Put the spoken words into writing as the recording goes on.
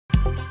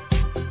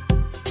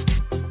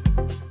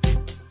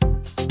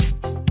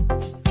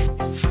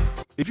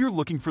If you're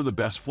looking for the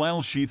best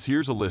flannel sheets,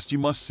 here's a list you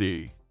must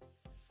see.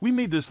 We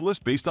made this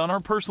list based on our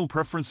personal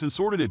preference and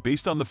sorted it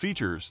based on the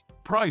features,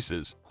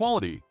 prices,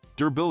 quality,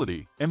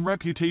 durability, and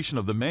reputation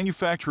of the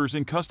manufacturers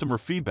and customer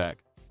feedback.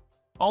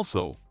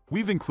 Also,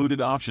 we've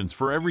included options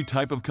for every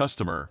type of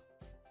customer.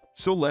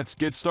 So let's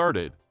get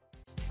started.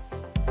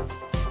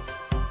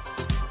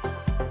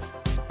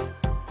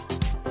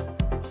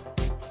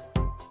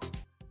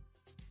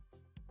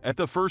 At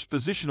the first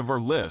position of our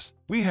list,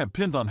 we have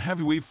Pinzon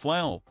Heavyweight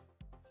Flannel.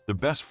 The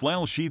best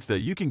flannel sheets that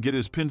you can get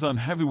is Pinzon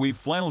Heavyweight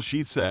Flannel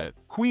Sheet Set,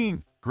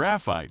 Queen,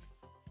 Graphite.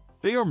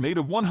 They are made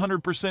of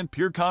 100%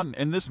 pure cotton,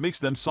 and this makes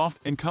them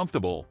soft and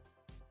comfortable.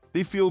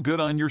 They feel good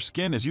on your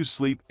skin as you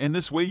sleep, and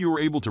this way you are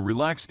able to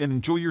relax and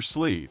enjoy your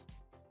sleep.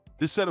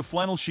 This set of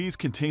flannel sheets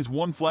contains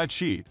one flat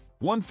sheet,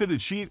 one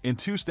fitted sheet, and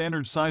two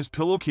standard-sized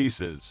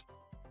pillowcases.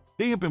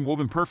 They have been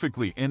woven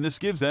perfectly, and this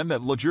gives them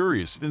that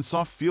luxurious and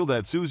soft feel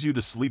that soothes you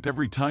to sleep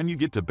every time you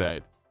get to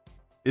bed.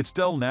 Its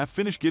dull nap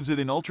finish gives it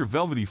an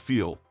ultra-velvety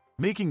feel,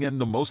 making them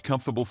the most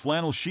comfortable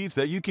flannel sheets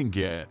that you can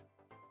get.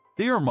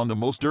 They are among the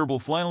most durable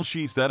flannel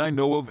sheets that I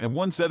know of, and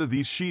one set of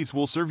these sheets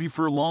will serve you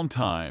for a long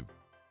time.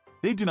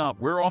 They do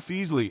not wear off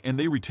easily, and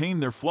they retain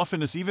their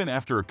fluffiness even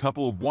after a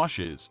couple of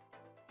washes.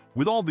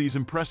 With all these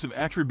impressive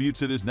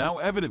attributes, it is now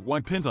evident why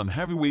Pinzon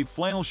Heavyweight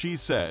Flannel Sheet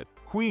Set,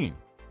 Queen,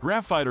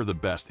 Graphite are the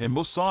best and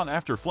most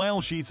sought-after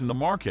flannel sheets in the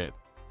market.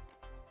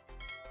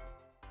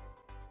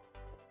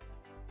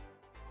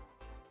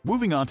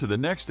 Moving on to the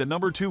next at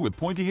number 2 with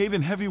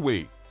Pointehaven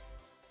Heavyweight.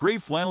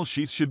 Great flannel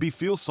sheets should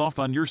feel soft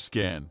on your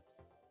skin.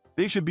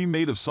 They should be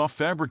made of soft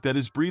fabric that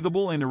is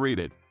breathable and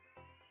aerated.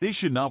 They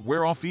should not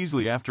wear off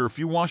easily after a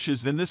few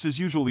washes, and this is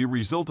usually a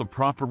result of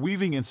proper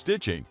weaving and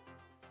stitching.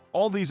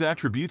 All these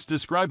attributes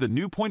describe the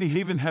new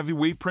Pointehaven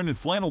Heavyweight Printed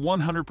Flannel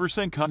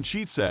 100% Cotton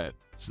Sheet Set,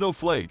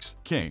 Snowflakes,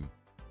 King.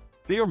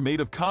 They are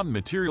made of cotton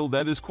material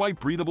that is quite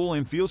breathable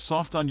and feels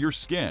soft on your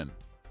skin.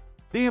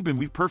 They have been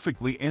weaved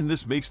perfectly, and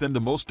this makes them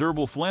the most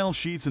durable flannel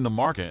sheets in the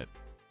market.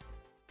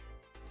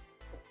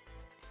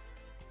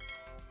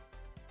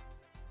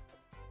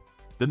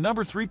 The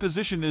number 3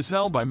 position is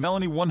held by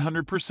Mellanni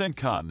 100%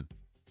 Cotton.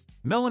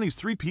 Mellanni's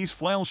 3-piece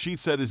flannel sheet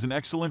set is an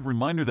excellent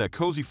reminder that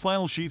cozy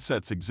flannel sheet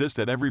sets exist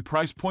at every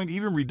price point,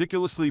 even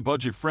ridiculously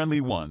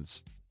budget-friendly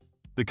ones.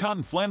 The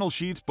cotton flannel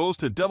sheets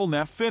boast a double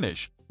nap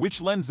finish,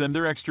 which lends them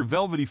their extra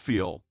velvety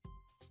feel.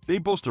 They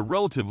boast a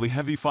relatively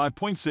heavy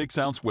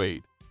 5.6-ounce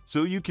weight,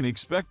 so you can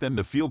expect them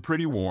to feel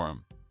pretty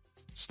warm.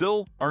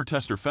 Still, our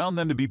tester found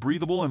them to be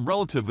breathable and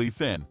relatively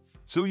thin,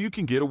 so you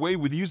can get away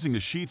with using the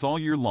sheets all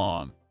year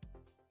long.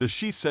 The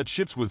sheet set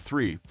ships with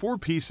 4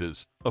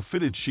 pieces, a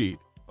fitted sheet,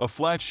 a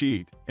flat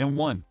sheet,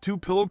 and 2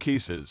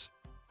 pillowcases.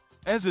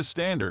 As is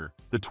standard,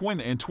 the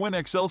Twin and Twin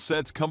XL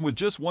sets come with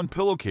just 1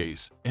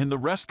 pillowcase, and the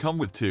rest come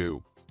with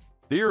 2.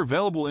 They are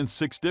available in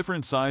 6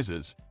 different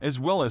sizes, as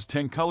well as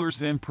 10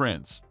 colors and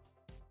prints.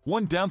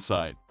 One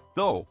downside,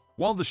 though,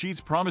 while the sheets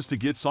promise to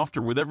get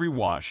softer with every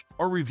wash,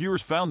 our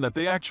reviewers found that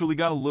they actually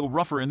got a little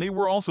rougher, and they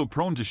were also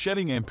prone to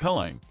shedding and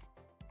pilling.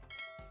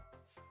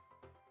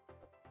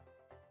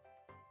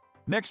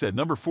 Next at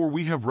number 4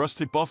 we have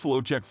Rustic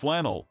Buffalo Check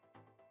Flannel.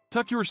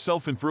 Tuck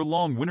yourself in for a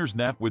long winter's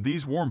nap with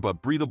these warm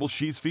but breathable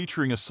sheets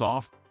featuring a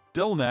soft,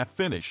 dull nap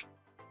finish.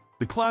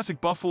 The classic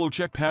buffalo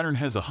check pattern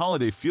has a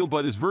holiday feel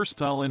but is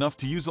versatile enough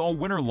to use all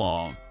winter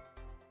long.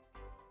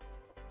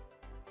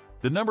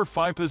 The number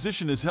 5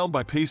 position is held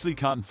by Paisley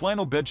Cotton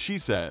Flannel Bed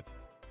Sheet Set.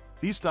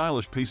 These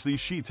stylish Paisley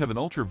sheets have an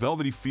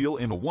ultra-velvety feel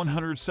and a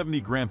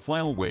 170-gram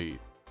flannel weight.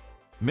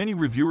 Many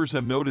reviewers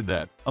have noted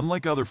that,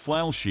 unlike other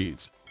flannel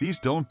sheets, these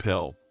don't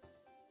pill.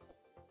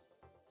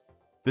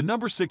 The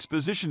number 6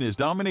 position is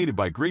dominated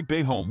by Great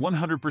Bay Home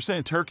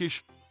 100%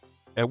 Turkish.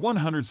 At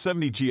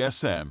 170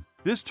 GSM,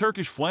 this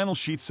Turkish flannel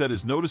sheet set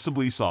is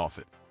noticeably soft.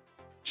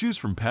 Choose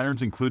from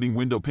patterns including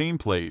window pane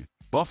plaid,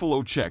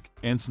 buffalo check,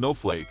 and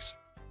snowflakes.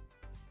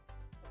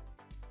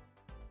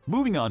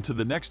 Moving on to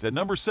the next at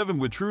number 7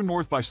 with True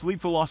North by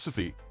Sleep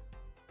Philosophy.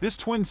 This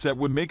twin set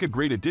would make a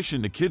great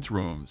addition to kids'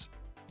 rooms.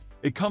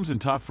 It comes in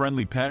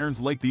tot-friendly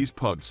patterns like these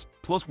pugs,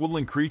 plus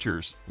woodland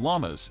creatures,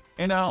 llamas,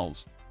 and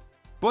owls.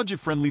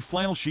 Budget-friendly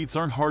flannel sheets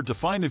aren't hard to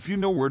find if you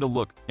know where to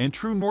look, and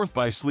True North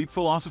by Sleep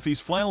Philosophy's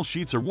flannel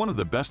sheets are one of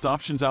the best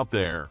options out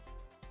there.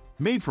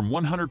 Made from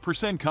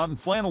 100% cotton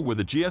flannel with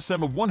a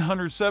GSM of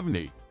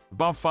 170,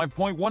 about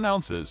 5.1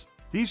 ounces,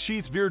 these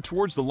sheets veer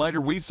towards the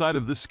lighter weight side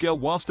of the scale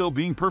while still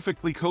being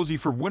perfectly cozy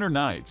for winter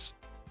nights.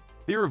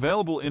 They are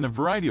available in a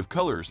variety of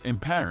colors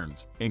and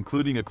patterns,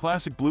 including a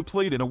classic blue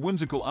plaid and a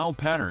whimsical owl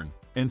pattern,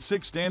 and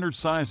 6 standard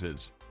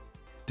sizes.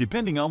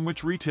 Depending on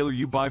which retailer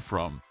you buy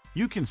from,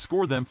 you can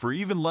score them for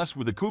even less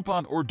with a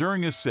coupon or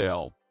during a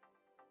sale.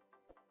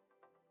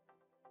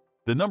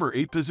 The number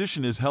 8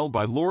 position is held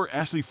by Laura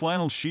Ashley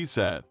Flannel Sheet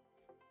Set.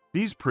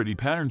 These pretty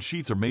patterned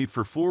sheets are made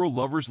for floral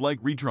lovers like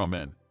Ree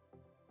Drummond.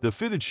 The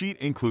fitted sheet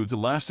includes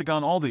elastic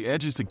on all the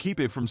edges to keep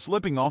it from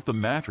slipping off the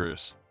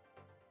mattress.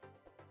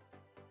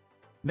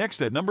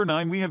 Next at number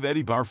 9 we have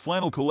Eddie Bauer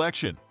Flannel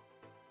Collection.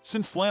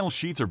 Since flannel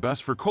sheets are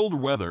best for colder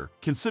weather,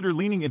 consider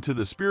leaning into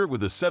the spirit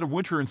with a set of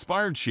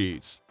winter-inspired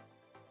sheets.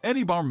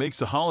 Bauer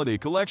makes a holiday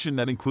collection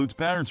that includes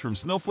patterns from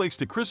snowflakes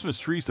to Christmas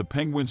trees to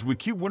penguins with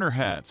cute winter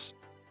hats.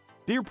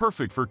 They are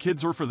perfect for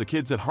kids or for the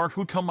kids at heart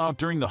who come out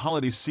during the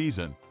holiday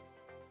season.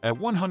 At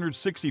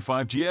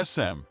 165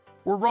 GSM,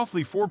 or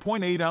roughly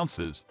 4.8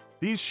 ounces,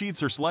 these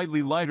sheets are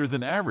slightly lighter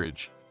than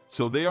average,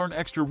 so they aren't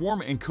extra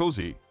warm and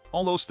cozy,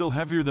 although still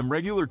heavier than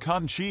regular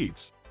cotton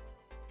sheets.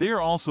 They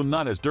are also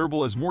not as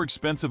durable as more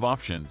expensive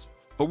options,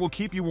 but will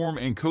keep you warm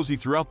and cozy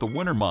throughout the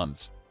winter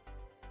months.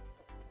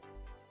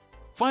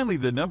 Finally,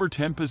 the number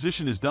 10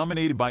 position is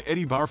dominated by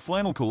Bauer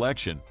Flannel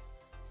Collection.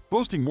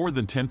 Boasting more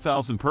than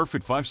 10,000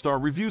 perfect 5-star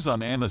reviews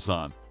on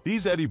Amazon,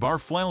 these Bauer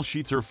flannel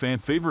sheets are a fan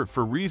favorite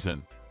for a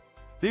reason.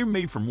 They are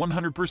made from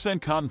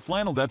 100% cotton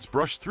flannel that's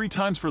brushed 3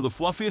 times for the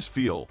fluffiest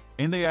feel,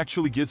 and they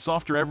actually get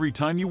softer every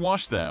time you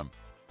wash them.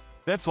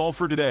 That's all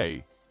for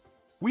today.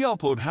 We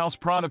upload house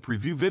product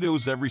review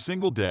videos every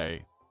single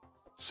day.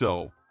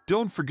 So,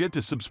 don't forget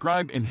to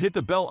subscribe and hit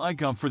the bell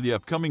icon for the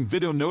upcoming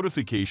video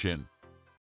notification.